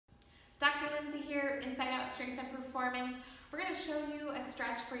Dr. Lindsay here, Inside Out Strength and Performance. We're going to show you a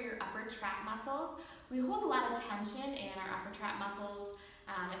stretch for your upper trap muscles. We hold a lot of tension in our upper trap muscles.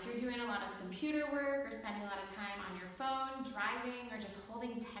 If you're doing a lot of computer work or spending a lot of time on your phone, driving, or just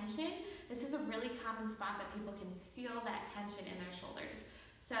holding tension, this is a really common spot that people can feel that tension in their shoulders.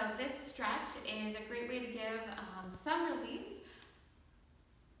 So this stretch is a great way to give some relief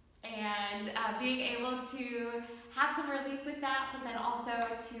and being able to have some relief with that, but then also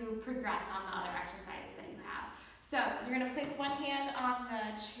to progress on the other exercises that you have. So you're going to place one hand on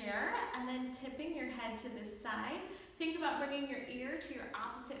the chair and then tipping your head to this side. Think about bringing your ear to your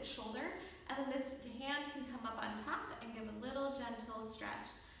opposite shoulder, and then this hand can come up on top and give a little gentle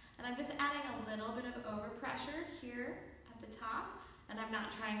stretch. And I'm just adding a little bit of overpressure here at the top, and I'm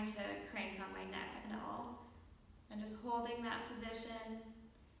not trying to crank on my neck at all. And just holding that position.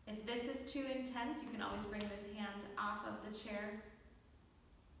 If this is too intense, you can always bring this hand off of the chair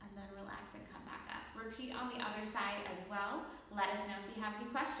and then relax and come back up. Repeat on the other side as well. Let us know if you have any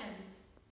questions.